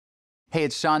Hey,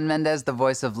 it's Shawn Mendes, the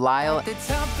voice of Lyle. At the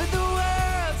top of the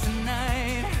world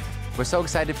tonight. We're so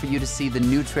excited for you to see the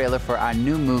new trailer for our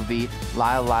new movie,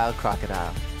 Lyle, Lyle,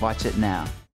 Crocodile. Watch it now.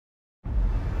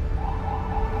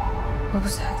 What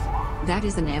was that? That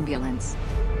is an ambulance.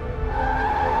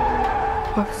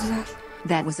 What was that?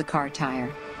 That was a car tire.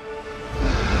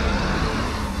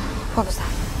 What was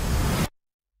that?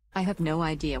 I have no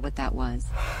idea what that was.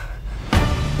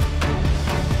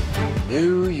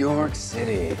 New York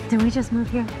City. Did we just move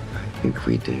here? I think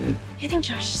we did. You think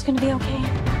Josh is gonna be okay?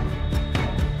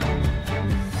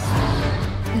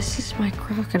 This is my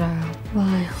crocodile,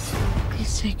 Lyle.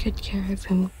 Please take good care of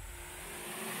him.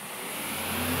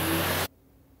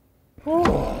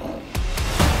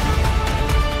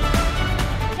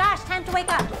 Josh, time to wake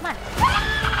up. Come on.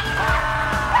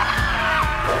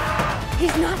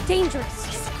 He's not dangerous.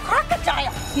 He's a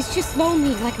crocodile. He's just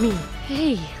lonely like me.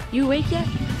 Hey, you awake yet?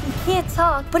 He can't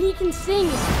talk, but he can sing.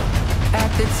 At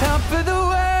the top of the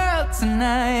world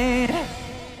tonight.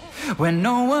 When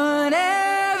no one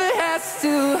ever has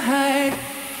to hide.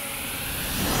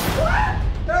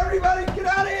 Everybody get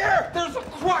out of here! There's a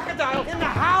crocodile in the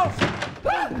house!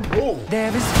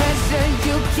 There is treasure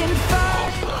you can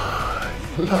find.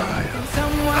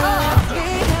 Someone left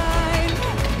behind.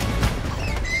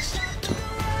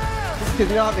 This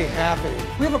could not be happening.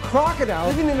 We have a crocodile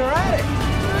living in our attic.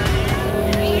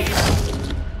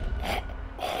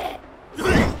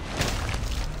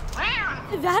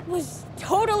 That was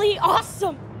totally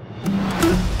awesome.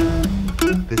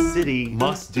 The city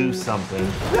must do something.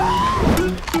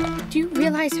 Do you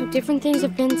realize how different things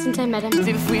have been since I met him?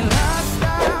 If we lost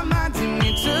our minds and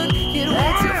you took it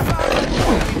way too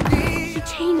far. He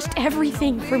changed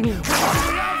everything for me.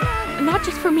 And not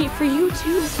just for me, for you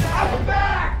too. I'm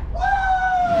back!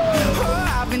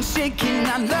 Oh, I've been shaking.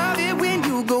 I love it when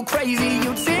you go crazy.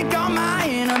 You take all my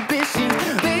inhibition.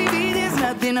 Baby, there's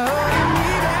nothing holding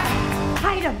me back.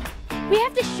 Hide him. We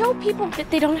have to show people that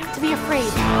they don't have to be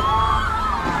afraid.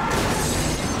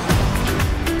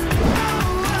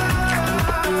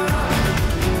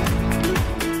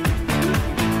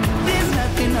 There's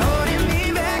nothing holding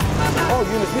me back. Oh,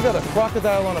 Eunice, we got a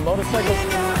crocodile on a motorcycle.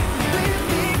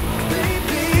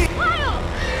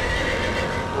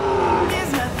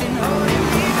 There's nothing holding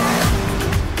me back.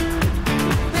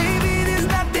 Baby, there's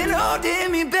nothing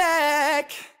holding me back.